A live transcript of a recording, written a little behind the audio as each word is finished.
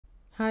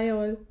Hi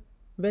all,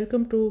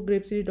 welcome to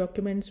GrapeCity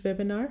Documents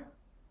webinar.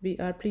 We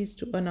are pleased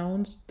to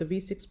announce the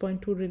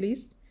v6.2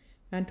 release,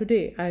 and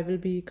today I will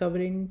be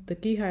covering the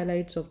key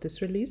highlights of this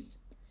release.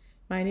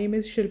 My name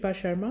is Shilpa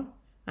Sharma.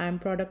 I am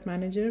product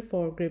manager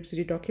for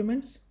GrapeCity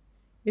Documents.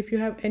 If you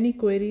have any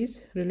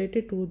queries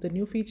related to the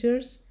new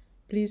features,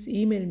 please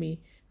email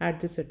me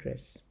at this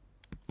address.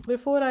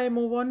 Before I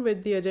move on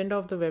with the agenda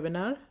of the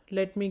webinar,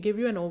 let me give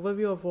you an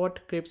overview of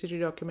what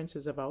GrapeCity Documents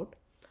is about.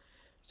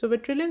 So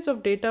with trillions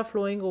of data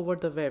flowing over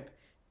the web,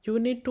 you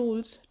need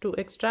tools to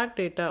extract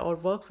data or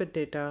work with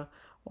data,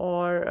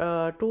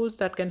 or tools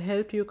that can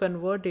help you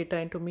convert data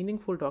into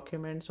meaningful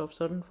documents of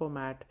certain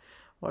format,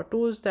 or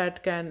tools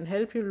that can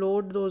help you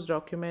load those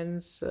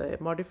documents,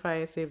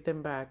 modify, save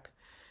them back.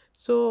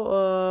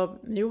 So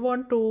you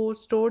want to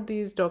store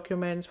these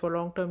documents for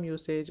long-term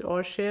usage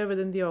or share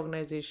within the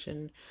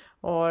organization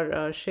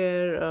or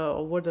share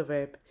over the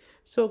web.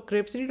 So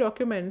GrapeCity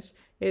Documents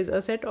is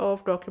a set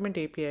of document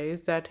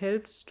APIs that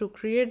helps to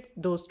create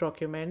those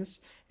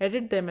documents,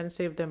 edit them and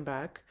save them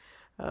back,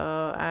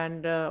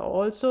 and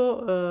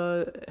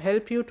also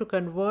help you to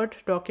convert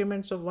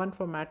documents of one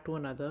format to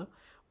another.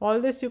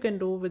 All this you can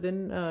do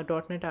within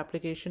 .NET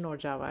application or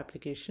Java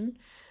application.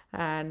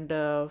 And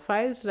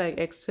files like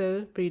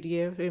Excel,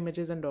 PDF,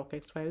 images, and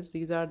docx files,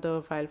 these are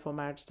the file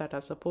formats that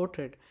are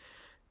supported.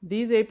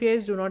 These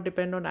APIs do not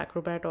depend on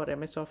Acrobat or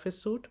MS Office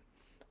Suite.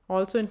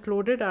 Also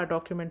included are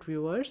document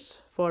viewers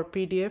for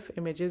PDF,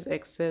 images,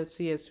 Excel,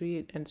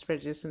 CSV, and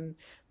SpreadJS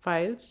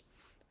files.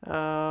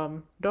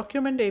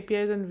 Document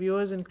APIs and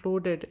viewers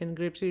included in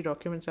GrapeCity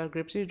Documents are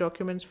GrapeCity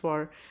Documents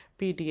for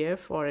PDF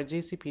or a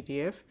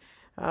GCPDF.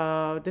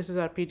 This is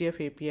our PDF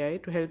API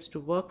to helps to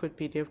work with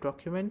PDF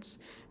documents,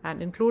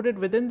 and included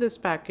within this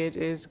package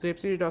is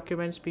GrapeCity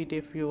Documents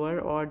PDF Viewer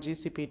or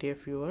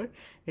GCPDF Viewer.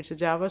 It's a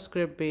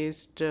JavaScript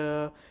based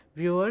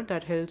viewer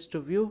that helps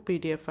to view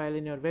PDF file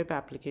in your web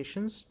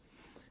applications.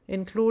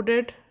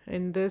 Included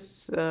in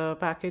this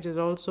package is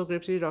also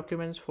GrapeCity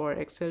Documents for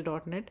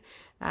Excel.NET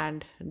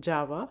and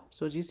Java.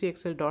 So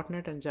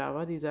GCXL.NET and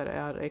Java, these are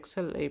our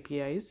Excel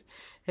APIs,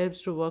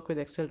 helps to work with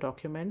Excel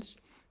documents,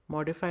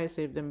 modify,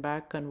 save them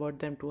back, convert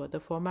them to other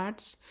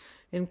formats.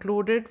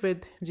 Included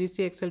with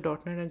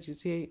GCXL.NET and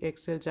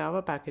GCXL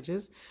Java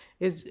packages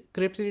is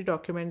GrapeCity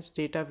Documents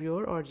Data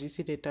Viewer or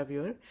GC Data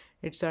Viewer.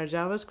 It's our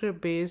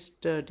JavaScript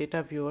based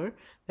data viewer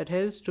that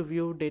helps to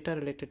view data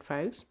related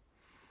files.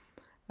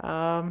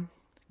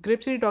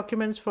 GrapeCity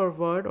Documents for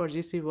Word or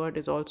GC Word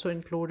is also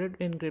included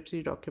in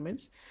GrapeCity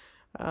Documents.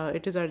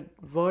 It is our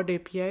Word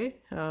API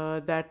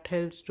that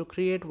helps to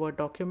create Word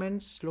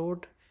documents,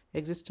 load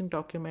existing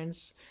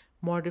documents,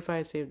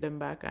 modify, save them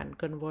back, and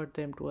convert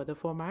them to other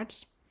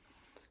formats.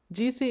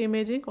 GC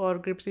Imaging or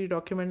GrapeCity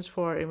Documents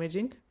for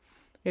Imaging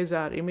is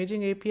our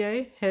imaging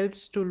API,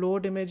 helps to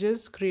load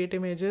images, create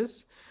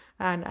images,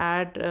 and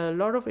add a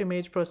lot of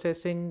image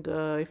processing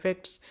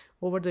effects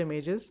over the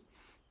images.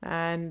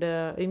 And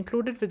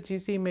included with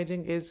GC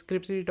Imaging is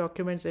GrapeCity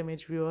Documents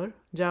Image Viewer,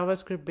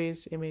 JavaScript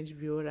based image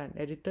viewer and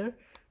editor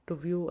to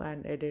view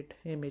and edit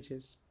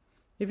images.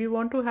 If you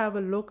want to have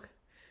a look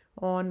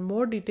on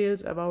more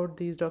details about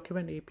these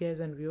document APIs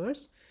and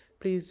viewers,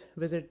 please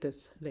visit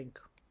this link.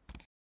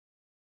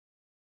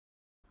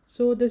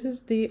 So this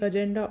is the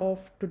agenda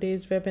of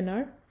today's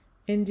webinar.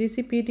 In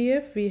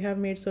GCPDF, we have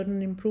made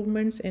certain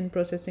improvements in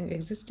processing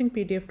existing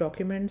PDF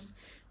documents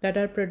that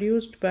are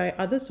produced by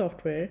other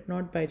software,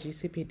 not by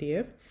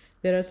GCPDF.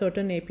 There are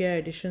certain API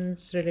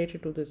additions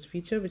related to this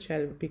feature, which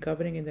I'll be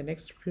covering in the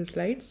next few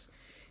slides.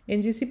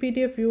 In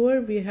GCPDF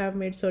Viewer, we have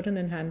made certain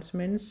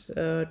enhancements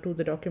to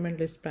the document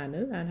list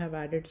panel and have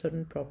added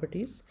certain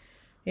properties.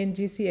 In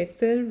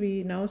GCXL,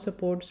 we now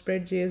support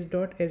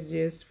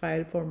SpreadJS.sjs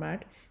file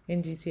format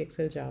in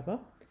GCXL Java.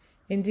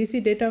 In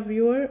GC Data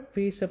Viewer,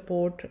 we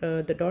support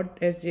the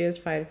 .sjs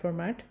file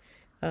format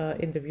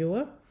in the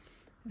viewer.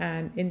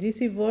 And in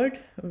GC Word,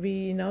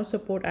 we now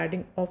support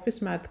adding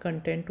Office Math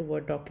content to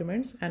Word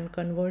documents and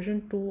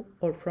conversion to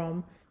or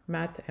from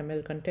Math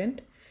ML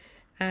content.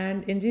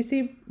 And in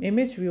GC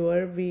Image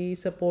Viewer, we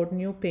support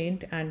new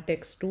paint and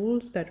text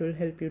tools that will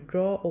help you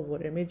draw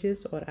over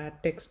images or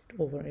add text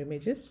over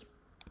images.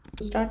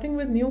 Starting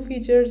with new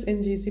features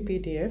in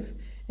GCPDF,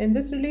 in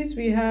this release,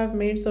 we have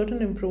made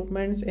certain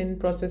improvements in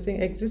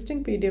processing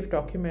existing PDF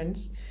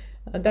documents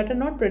that are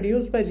not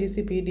produced by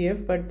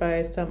GCPDF but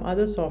by some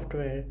other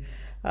software.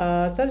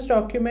 Such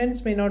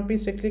documents may not be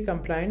strictly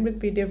compliant with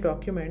PDF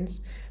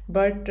documents,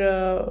 but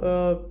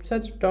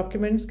such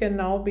documents can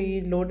now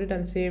be loaded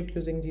and saved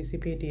using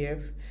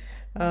GCPDF.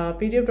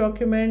 PDF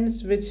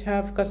documents which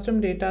have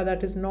custom data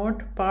that is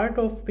not part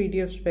of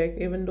PDF spec,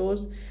 even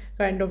those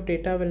kind of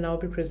data will now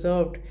be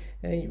preserved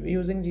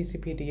using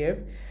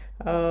GCPDF.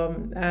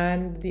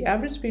 And the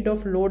average speed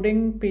of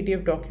loading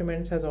PDF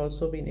documents has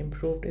also been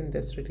improved in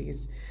this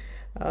release.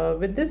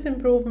 With this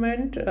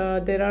improvement,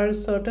 there are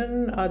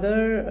certain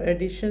other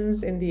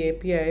additions in the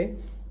API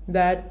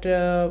that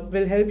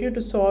will help you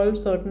to solve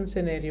certain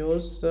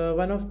scenarios.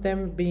 One of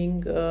them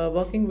being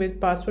working with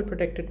password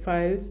protected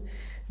files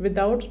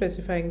without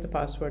specifying the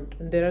password.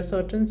 There are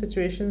certain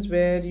situations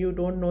where you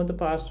don't know the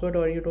password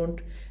or you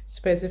don't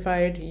specify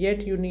it,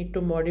 yet you need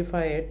to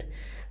modify it.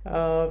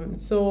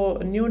 So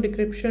a new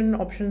decryption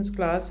options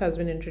class has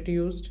been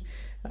introduced,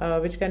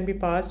 which can be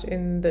passed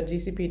in the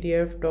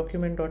GCPDF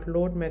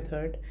document.load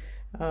method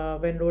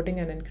when loading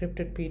an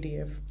encrypted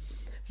PDF.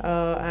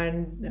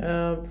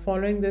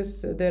 Following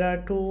this, there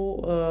are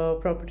two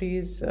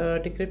properties: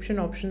 decryption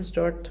options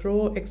dot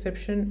throw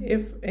exception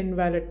if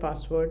invalid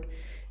password.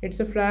 It's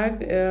a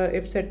flag.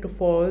 If set to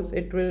false,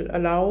 it will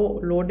allow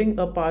loading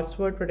a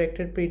password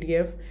protected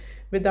PDF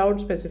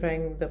without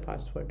specifying the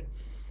password.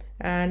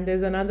 And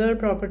there's another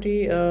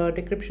property,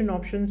 decryption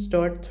options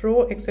dot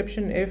throw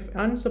exception if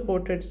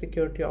unsupported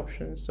security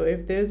options. So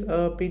if there's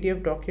a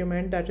PDF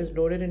document that is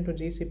loaded into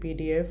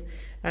GCPDF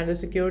and the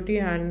security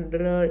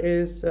handler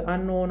is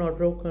unknown or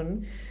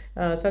broken,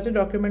 such a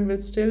document will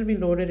still be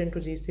loaded into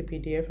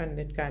GCPDF and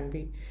it can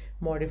be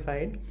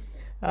modified.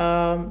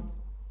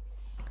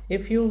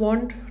 If you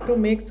want to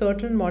make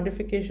certain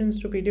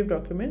modifications to PDF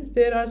documents,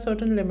 there are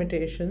certain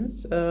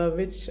limitations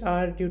which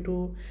are due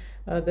to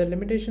the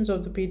limitations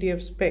of the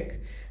PDF spec.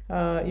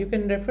 You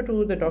can refer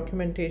to the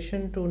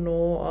documentation to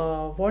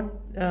know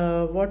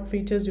what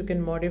features you can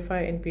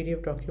modify in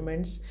PDF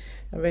documents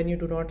when you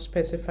do not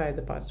specify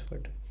the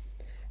password.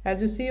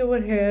 As you see over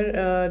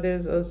here,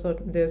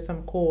 there's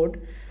some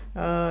code.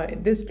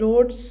 This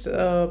loads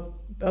a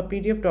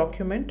PDF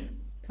document.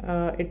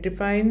 It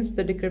defines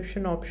the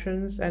decryption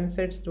options and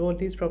sets both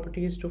these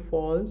properties to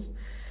false.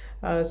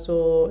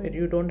 So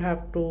you don't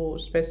have to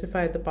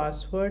specify the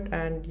password,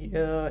 and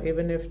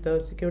even if the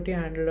security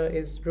handler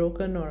is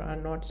broken or are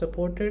not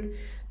supported,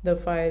 the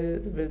file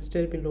will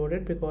still be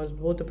loaded because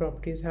both the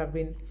properties have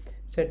been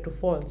set to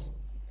false.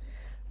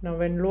 Now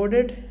when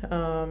loaded,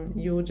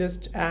 you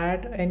just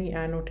add any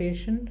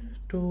annotation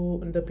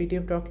to the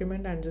PDF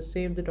document and just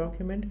save the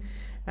document.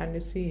 And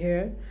you see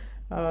here,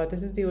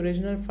 this is the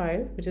original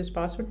file which is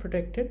password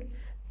protected,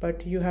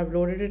 but you have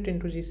loaded it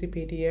into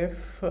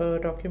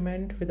GCPDF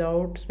document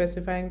without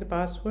specifying the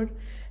password,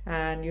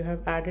 and you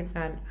have added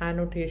an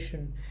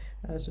annotation.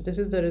 So this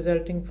is the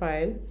resulting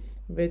file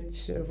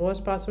which was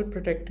password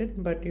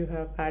protected, but you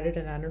have added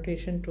an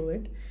annotation to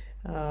it,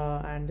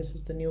 and this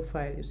is the new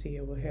file you see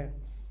over here.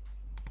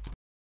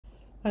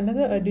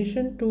 Another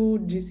addition to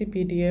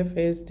GCPDF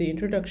is the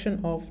introduction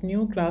of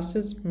new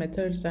classes,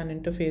 methods, and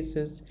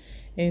interfaces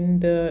in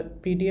the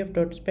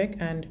PDF.spec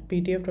and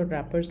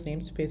PDF.wrappers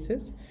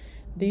namespaces.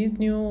 These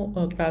new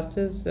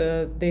classes,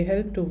 they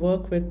help to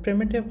work with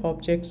primitive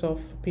objects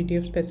of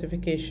PDF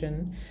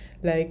specification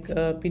like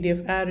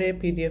PDF array,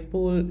 PDF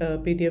pool,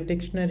 PDF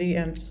dictionary,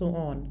 and so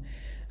on.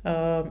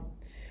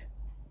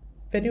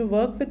 When you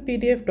work with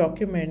PDF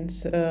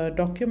documents,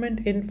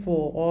 document info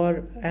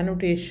or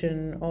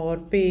annotation or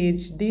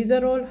page, these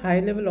are all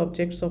high-level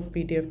objects of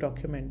PDF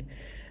document.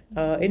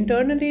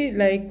 Internally,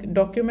 like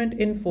document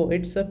info,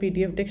 it's a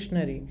PDF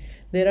dictionary.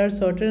 There are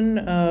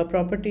certain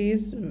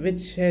properties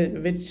which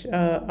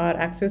are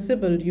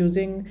accessible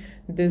using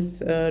this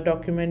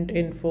document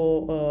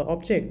info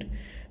object.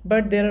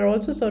 But there are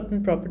also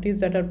certain properties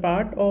that are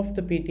part of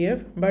the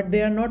PDF, but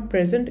they are not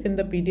present in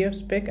the PDF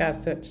spec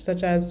as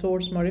such as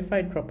source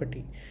modified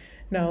property.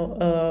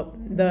 Now,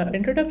 the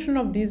introduction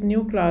of these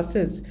new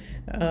classes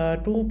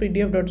to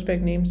PDF.spec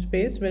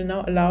namespace will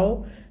now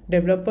allow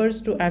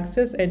developers to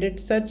access,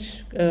 edit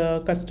such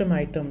custom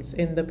items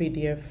in the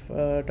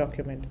PDF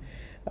document.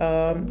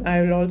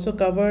 I will also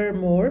cover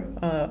more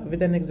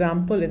with an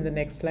example in the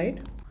next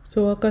slide.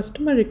 So a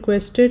customer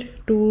requested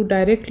to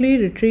directly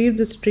retrieve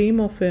the stream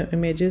of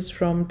images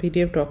from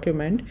PDF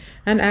document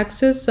and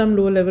access some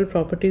low-level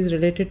properties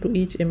related to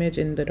each image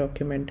in the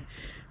document,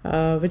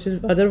 which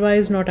is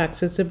otherwise not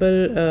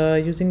accessible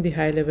using the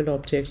high-level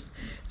objects.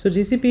 So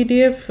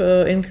GCPDF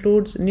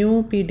includes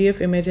new PDF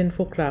image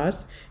info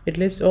class. It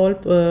lists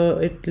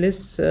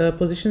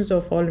positions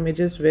of all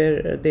images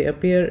where they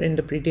appear in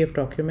the PDF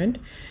document,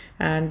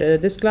 and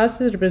this class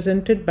is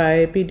represented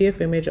by PDF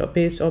image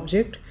base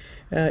object.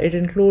 It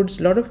includes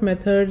a lot of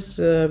methods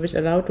which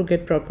allow to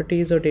get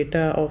properties or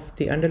data of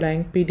the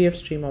underlying PDF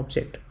stream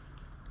object.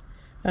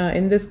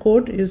 In this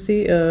code, you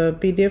see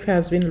PDF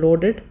has been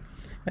loaded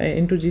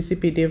into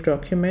GCPDF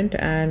document,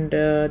 and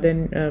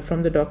then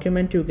from the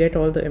document you get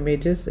all the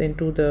images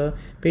into the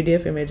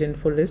PDF image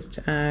info list,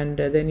 and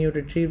then you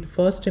retrieve the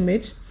first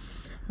image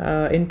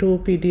into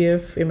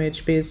PDF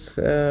image base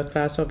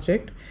class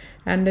object,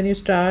 and then you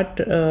start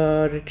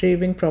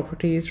retrieving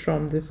properties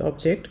from this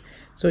object.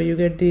 So you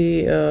get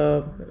the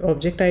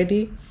object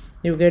ID,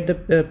 you get the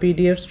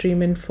PDF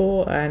stream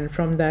info, and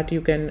from that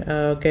you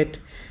can get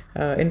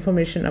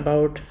information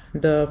about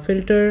the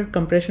filter,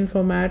 compression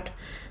format.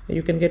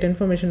 You can get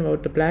information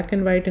about the black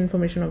and white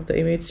information of the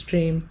image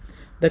stream,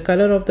 the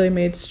color of the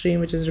image stream,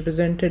 which is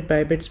represented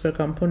by bits per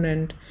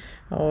component,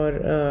 or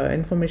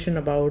information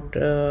about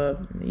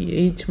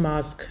each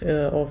mask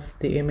of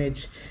the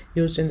image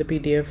used in the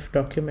PDF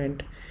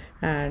document.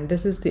 and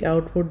this is the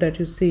output that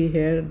you see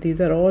here. These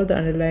are all the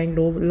underlying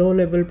low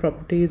level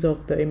properties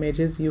of the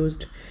images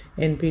used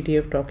in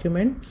PDF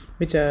document,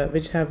 which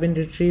have been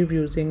retrieved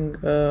using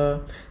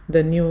the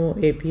new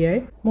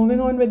API. Moving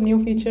on with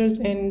new features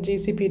in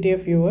GC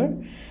PDF Viewer.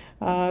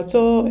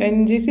 So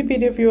in GC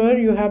PDF Viewer,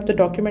 you have the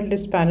document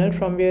list panel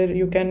from where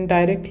you can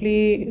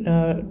directly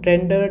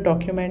render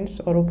documents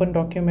or open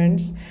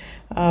documents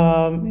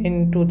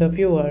into the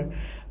viewer.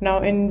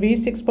 Now in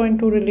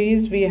v6.2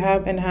 release, we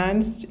have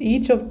enhanced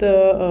each of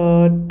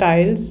the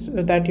tiles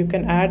that you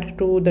can add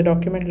to the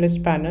document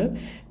list panel,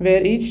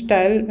 where each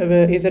tile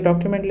is a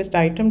document list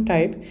item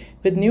type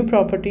with new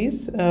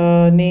properties: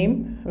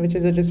 name, which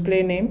is a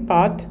display name;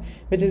 path,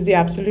 which is the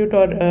absolute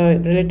or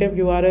relative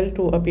URL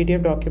to a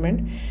PDF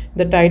document;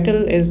 the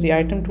title is the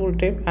item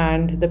tooltip;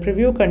 and the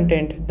preview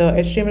content, the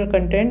HTML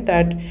content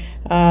that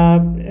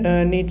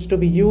needs to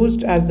be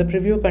used as the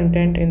preview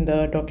content in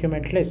the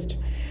document list.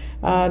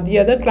 The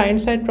other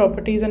client-side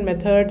properties and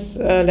methods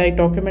like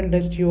document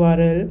list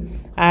URL,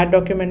 add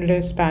document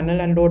list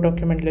panel, and load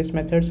document list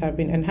methods have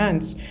been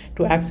enhanced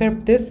to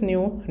accept this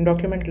new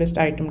document list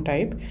item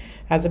type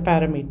as a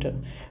parameter,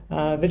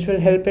 which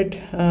will help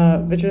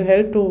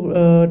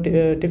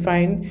to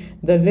define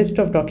the list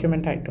of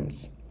document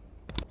items.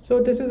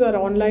 So this is our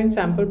online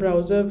sample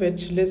browser,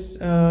 which lists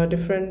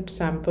different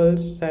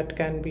samples that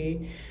can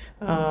be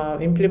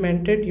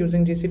implemented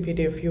using GC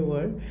PDF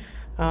Viewer.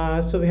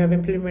 So we have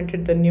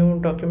implemented the new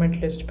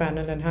document list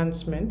panel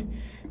enhancement.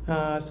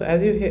 So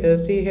as you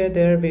see here,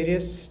 there are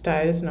various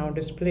styles now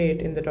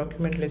displayed in the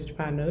document list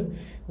panel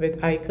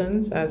with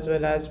icons as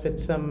well as with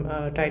some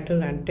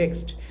title and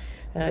text.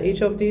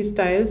 Each of these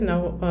styles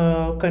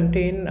now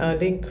contain a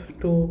link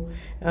to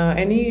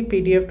any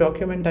PDF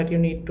document that you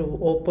need to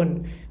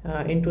open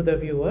into the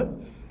viewer.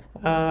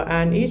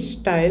 And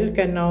each tile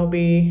can now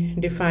be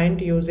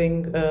defined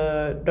using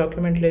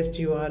document list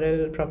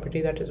URL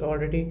property that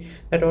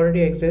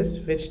already exists,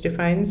 which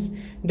defines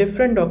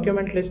different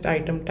document list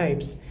item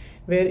types,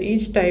 where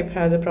each type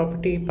has a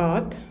property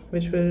path,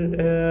 which will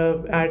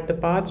add the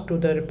path to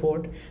the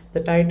report,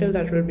 the title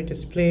that will be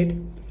displayed,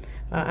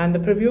 and the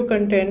preview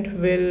content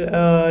will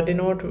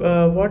denote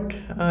what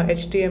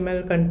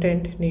HTML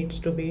content needs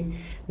to be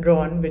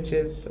drawn, which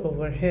is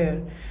over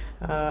here.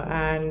 So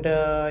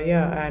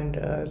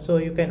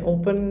you can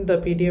open the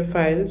PDF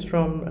files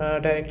from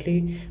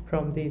directly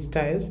from these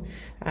tiles,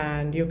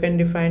 and you can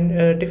define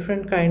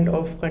different kind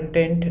of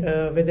content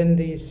within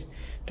these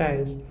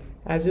tiles.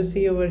 As you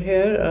see over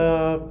here,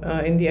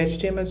 in the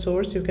HTML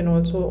source, you can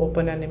also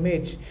open an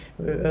image,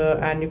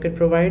 and you can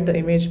provide the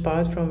image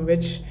path from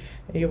which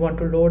you want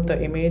to load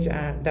the image,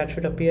 and that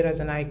should appear as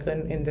an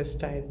icon in this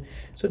style.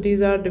 So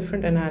these are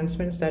different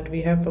enhancements that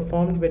we have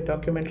performed with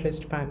document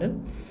list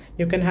panel.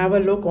 You can have a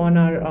look on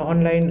our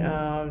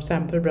online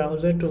sample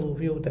browser to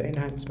view the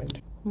enhancement.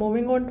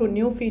 Moving on to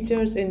new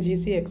features in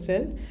GC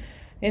Excel.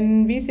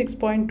 In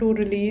v6.2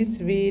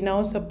 release, we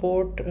now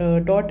support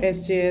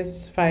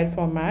 .sjs file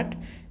format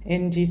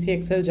in GC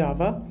Excel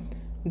Java.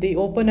 The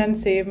open and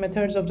save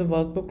methods of the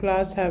workbook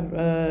class have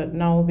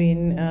now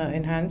been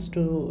enhanced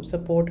to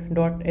support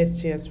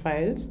 .sjs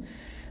files.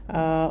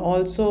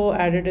 Also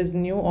added is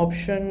new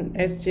option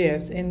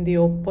SJS in the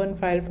open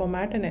file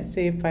format and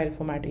save file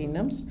format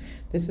enums.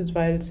 This is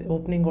while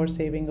opening or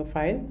saving a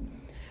file.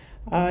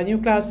 New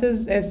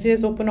classes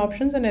SJS open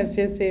options and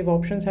SJS save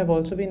options have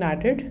also been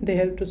added. They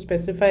help to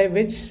specify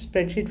which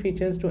spreadsheet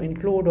features to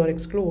include or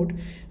exclude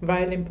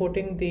while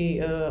importing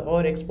the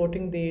or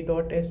exporting the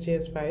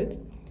 .sjs files.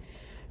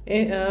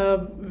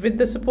 With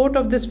the support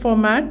of this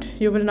format,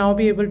 you will now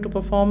be able to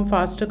perform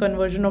faster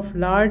conversion of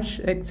large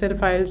Excel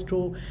files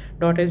to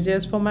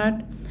 .sjs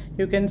format.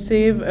 You can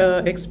save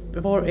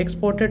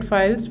exported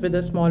files with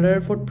a smaller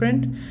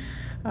footprint.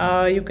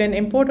 You can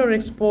import or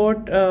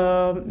export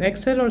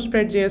Excel or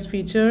SpreadJS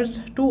features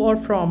to or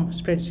from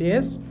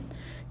SpreadJS.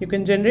 You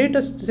can generate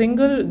a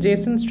single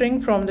JSON string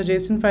from the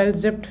JSON file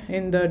zipped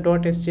in the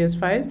 .sjs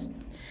files.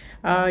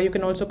 You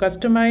can also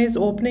customize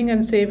opening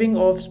and saving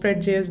of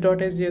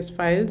SpreadJS.sjs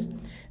files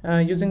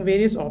using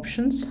various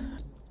options.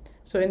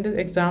 So in this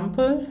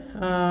example,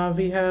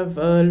 we have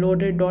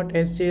loaded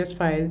 .sjs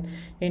file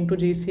into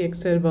GC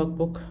Excel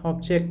workbook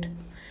object.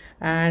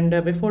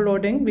 And before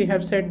loading, we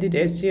have set the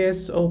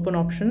SJS open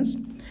options,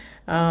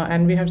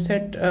 and we have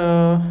set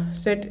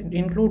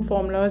include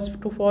formulas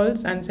to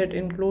false and set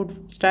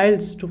include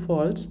styles to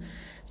false.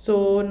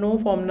 So no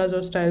formulas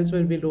or styles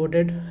will be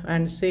loaded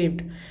and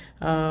saved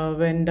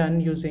when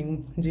done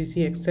using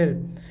GC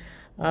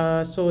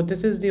Excel. So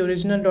this is the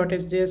original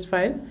 .sjs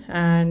file,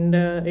 and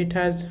it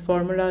has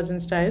formulas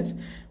and styles,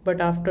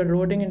 but after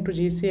loading into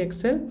GC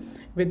Excel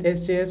with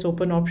SJS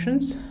open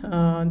options,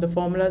 the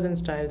formulas and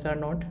styles are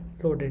not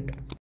loaded.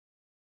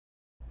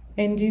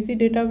 In GC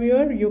Data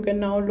Viewer, you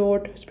can now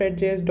load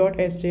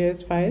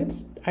SpreadJS.sjs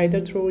files either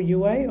through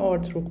UI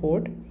or through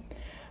code.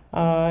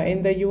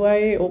 In the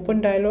UI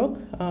open dialog,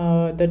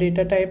 the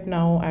data type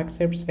now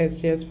accepts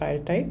SJS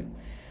file type.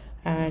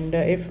 And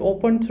if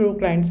opened through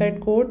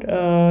client-side code,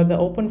 the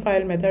open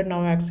file method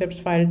now accepts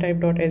file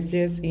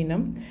type.sjs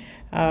enum.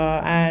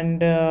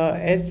 And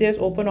SJS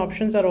open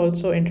options are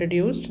also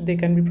introduced. They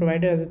can be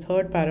provided as a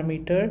third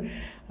parameter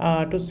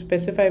to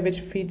specify which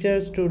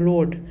features to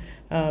load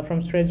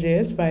from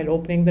SpreadJS while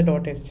opening the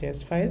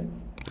 .sjs file.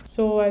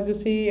 So as you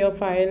see, a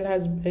file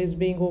is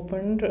being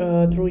opened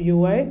through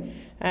UI,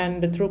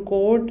 and through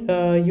code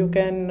you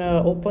can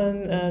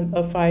open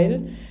a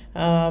file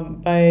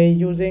by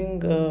using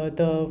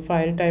the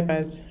file type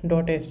as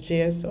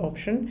 .sjs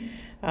option,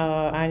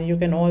 and you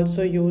can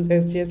also use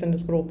sjs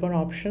underscore open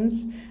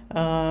options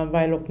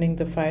while opening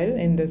the file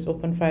in this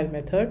open file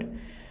method.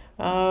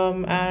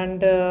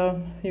 And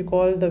you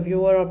call the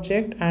viewer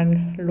object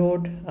and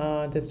load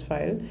this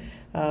file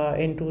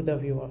into the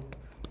viewer.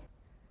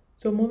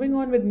 So moving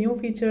on with new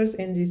features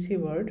in GC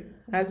Word,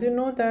 as you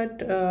know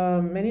that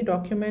many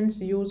documents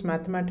use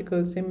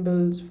mathematical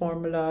symbols,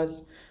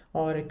 formulas,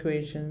 or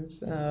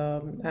equations,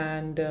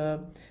 and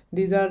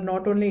these are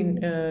not only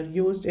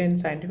used in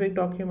scientific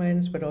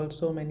documents but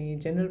also many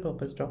general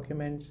purpose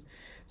documents.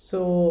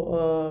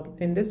 So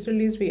in this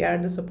release we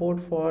add the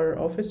support for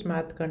Office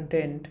Math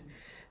content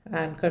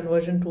and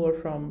conversion to or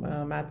from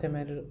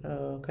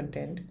MathML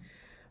content.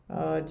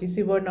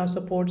 GC Word now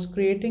supports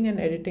creating and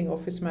editing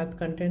Office Math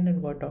content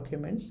in Word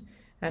documents,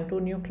 and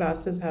two new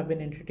classes have been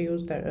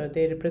introduced that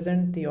they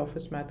represent the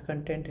Office Math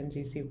content in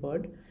GC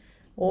Word.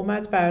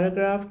 OMath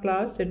paragraph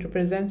class, it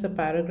represents a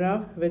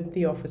paragraph with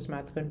the Office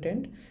Math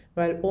content,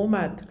 while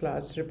OMath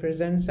class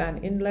represents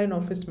an inline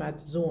Office Math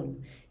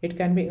zone. It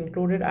can be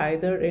included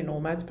either in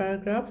OMath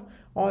paragraph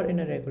or in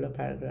a regular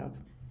paragraph.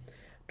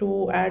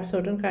 To add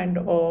certain kind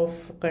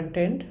of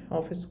content,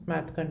 Office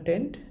Math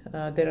content,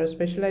 there are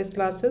specialized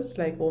classes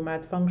like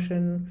OMath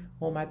function,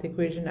 OMath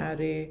equation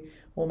array,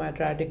 OMath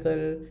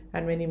radical,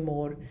 and many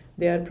more.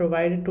 They are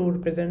provided to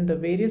represent the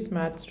various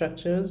math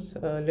structures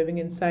living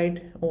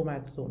inside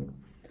OMath zone.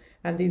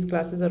 And these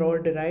classes are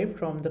all derived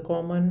from the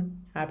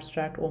common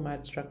abstract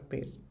OMath struct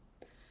base.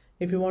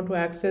 If you want to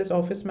access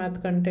Office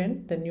Math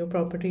content, the new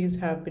properties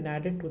have been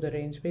added to the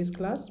range base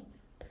class.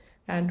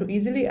 And to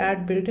easily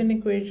add built-in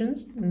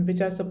equations which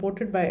are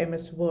supported by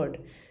MS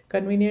Word,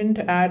 convenient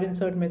add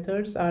insert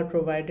methods are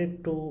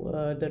provided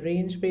to the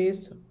range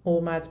base,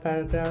 OMath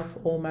paragraph,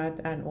 OMath,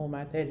 and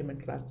OMath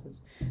element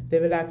classes. They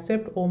will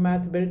accept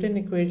OMath built-in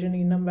equation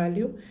enum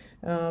value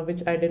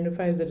which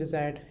identifies the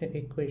desired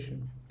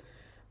equation.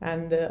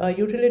 And a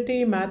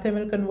utility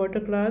MathML converter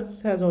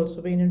class has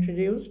also been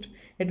introduced.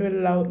 It will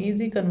allow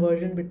easy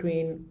conversion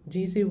between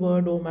GC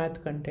Word,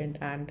 OMath content,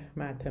 and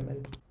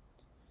MathML.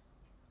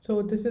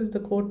 So this is the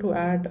code to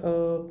add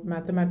a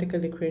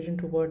mathematical equation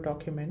to Word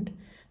document.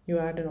 You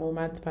add an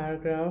OMath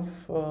paragraph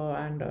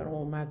and an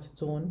OMath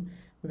zone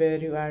where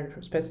you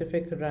add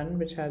specific run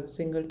which has a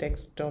single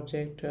text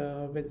object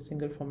with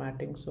single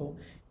formatting. So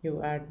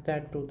you add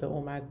that to the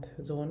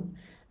OMath zone.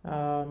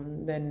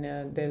 Then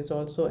there is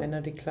also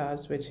another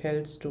class which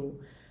helps to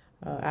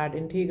add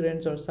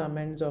integrands or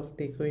summands of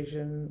the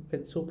equation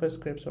with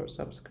superscripts or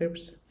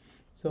subscripts.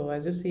 So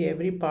as you see,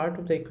 every part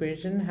of the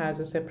equation has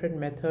a separate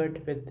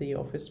method with the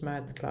Office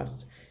Math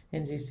class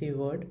in GC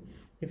Word.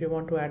 If you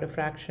want to add a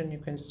fraction, you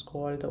can just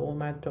call the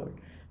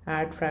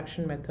OMath.add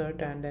fraction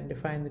method and then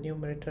define the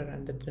numerator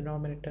and the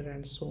denominator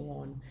and so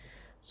on.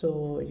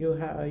 So you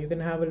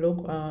can have a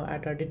look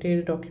at our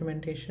detailed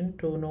documentation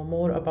to know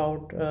more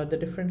about the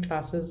different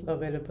classes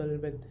available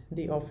with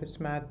the Office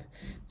Math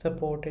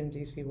support in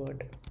GC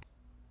Word.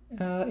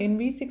 In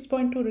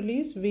v6.2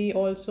 release, we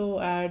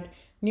also add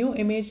new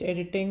image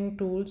editing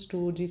tools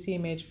to GC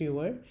Image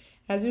Viewer.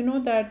 As you know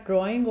that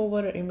drawing over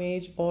an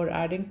image or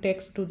adding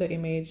text to the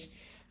image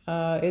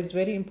is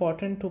very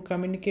important to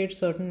communicate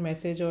certain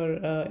message or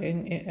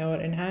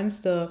enhance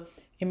the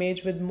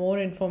image with more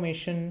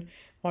information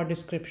or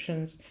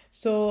descriptions.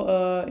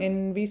 So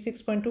in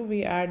v6.2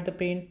 we add the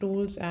paint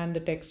tools and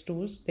the text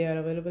tools. They are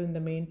available in the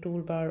main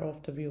toolbar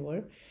of the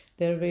viewer.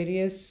 There are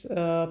various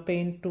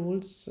paint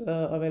tools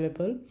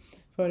available.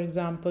 For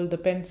example, the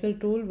pencil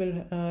tool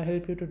will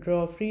help you to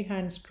draw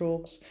freehand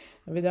strokes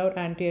without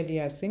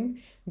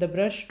anti-aliasing. The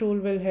brush tool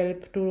will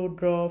help to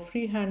draw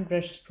freehand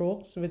brush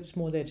strokes with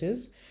smooth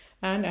edges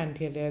and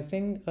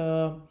anti-aliasing.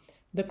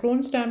 The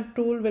clone stamp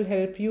tool will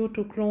help you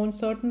to clone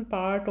certain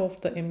part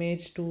of the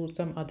image to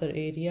some other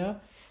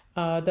area.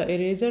 The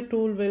eraser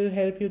tool will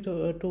help you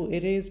to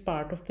erase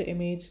part of the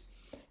image.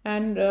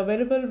 And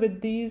available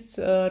with these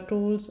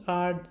tools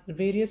are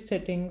various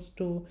settings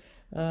to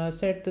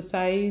set the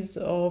size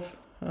of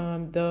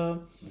the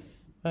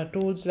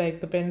tools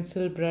like the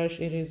pencil, brush,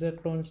 eraser,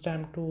 clone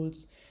stamp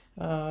tools.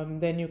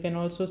 Then you can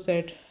also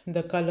set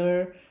the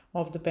color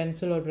of the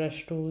pencil or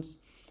brush tools.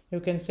 You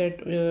can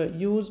set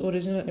use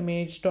original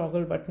image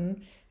toggle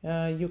button.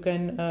 You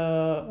can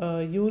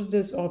use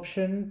this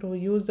option to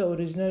use the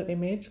original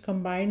image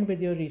combined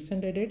with your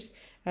recent edits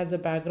as a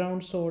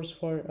background source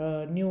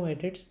for new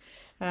edits.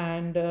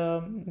 And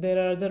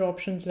there are other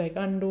options like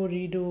undo,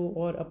 redo,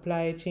 or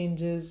apply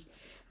changes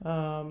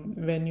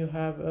when you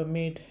have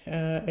made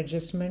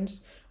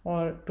adjustments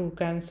or to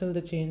cancel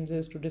the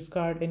changes, to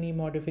discard any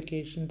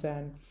modifications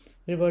and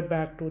revert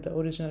back to the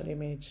original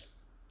image.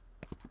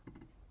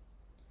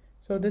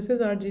 So this is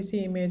our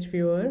GC image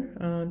viewer.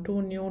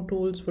 Two new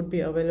tools would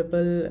be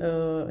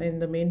available in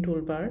the main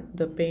toolbar,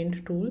 the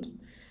paint tools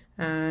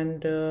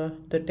and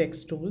the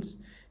text tools.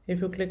 If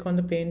you click on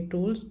the paint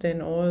tools,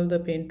 then all the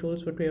paint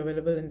tools would be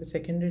available in the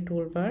secondary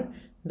toolbar,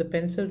 the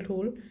pencil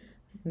tool,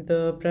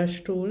 the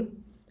brush tool,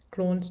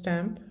 clone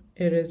stamp,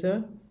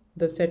 eraser,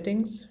 the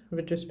settings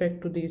with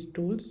respect to these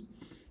tools.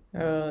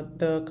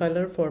 The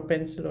color for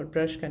pencil or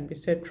brush can be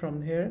set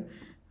from here.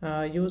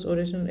 Use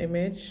original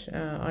image,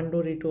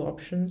 undo redo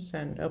options,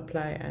 and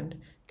apply and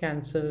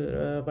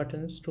cancel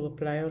buttons to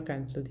apply or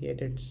cancel the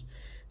edits.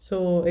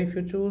 So if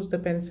you choose the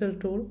pencil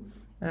tool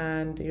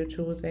and you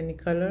choose any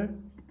color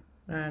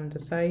and the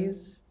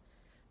size,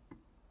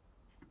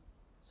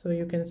 so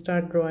you can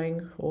start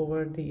drawing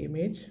over the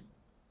image.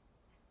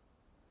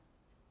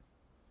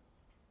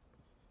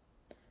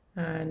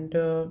 And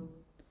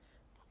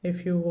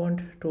if you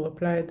want to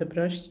apply the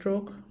brush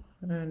stroke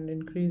and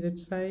increase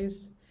its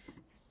size,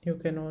 you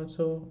can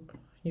also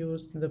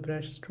use the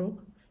brush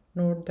stroke.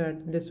 Note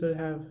that this will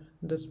have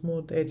the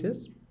smooth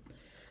edges.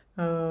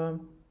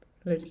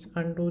 Let's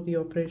undo the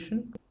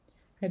operation.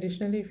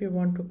 Additionally, if you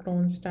want to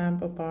clone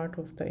stamp a part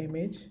of the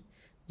image,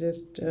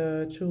 just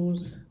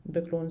choose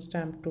the clone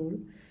stamp tool,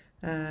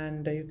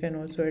 and you can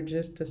also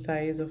adjust the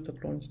size of the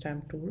clone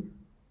stamp tool,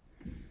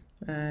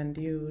 and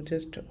you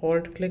just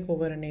alt click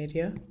over an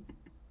area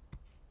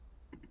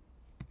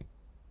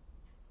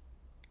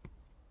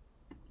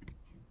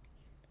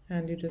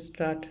and you just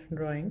start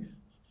drawing,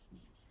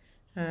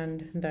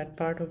 and that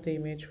part of the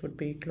image would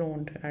be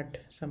cloned at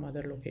some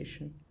other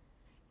location.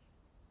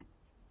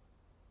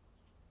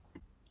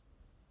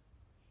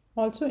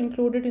 Also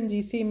included in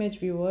GC image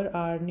viewer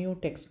are new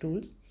text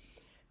tools.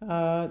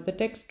 The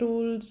text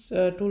tools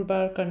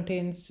toolbar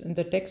contains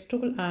the text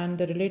tool and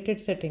the related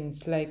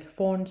settings like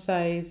font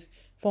size,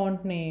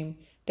 font name,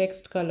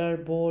 text color,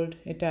 bold,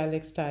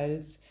 italic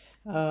styles,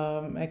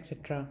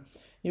 etc.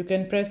 You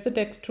can press the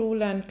text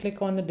tool and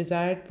click on the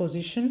desired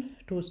position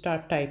to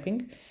start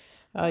typing.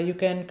 You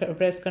can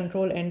press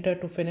Ctrl Enter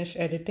to finish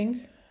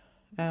editing.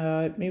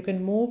 You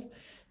can move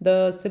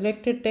the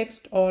selected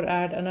text or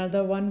add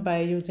another one by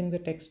using the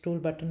text tool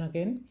button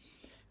again.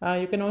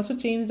 You can also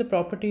change the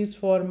properties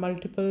for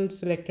multiple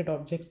selected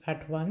objects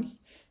at once.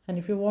 And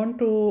if you want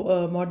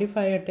to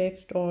modify a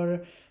text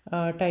or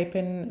type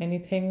in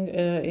anything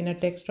in a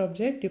text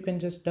object, you can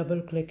just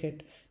double click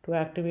it to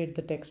activate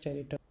the text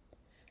editor.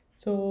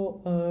 So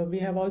we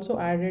have also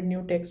added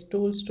new text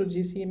tools to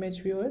GC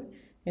image viewer.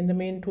 In the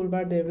main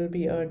toolbar, there will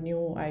be a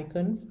new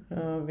icon.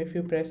 If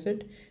you press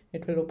it,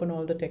 it will open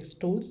all the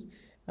text tools.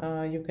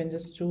 You can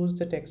just choose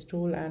the text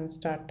tool and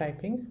start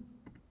typing.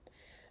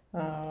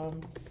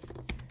 You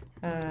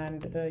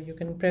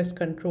can press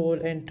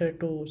Ctrl Enter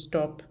to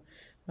stop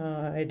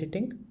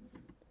editing.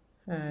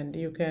 And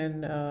you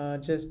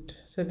can just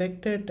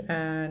select it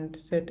and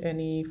set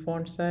any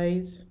font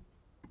size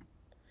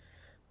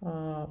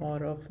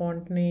or a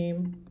font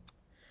name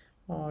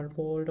or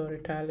bold or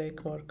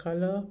italic or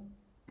color.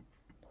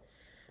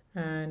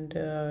 And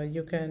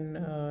you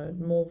can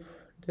move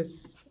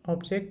this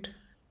object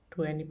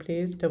to any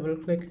place, double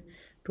click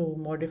to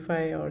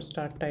modify or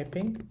start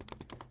typing.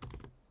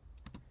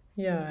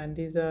 Yeah, and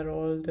these are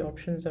all the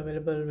options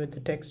available with the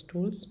text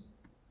tools.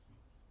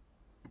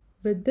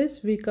 With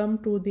this, we come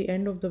to the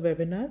end of the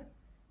webinar.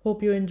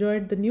 Hope you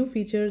enjoyed the new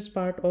features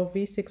part of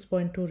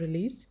v6.2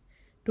 release.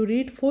 To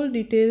read full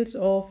details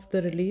of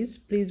the release,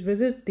 please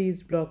visit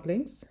these blog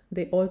links.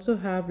 They also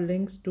have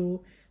links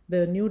to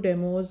the new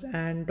demos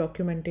and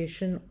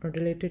documentation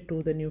related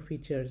to the new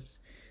features.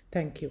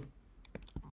 Thank you.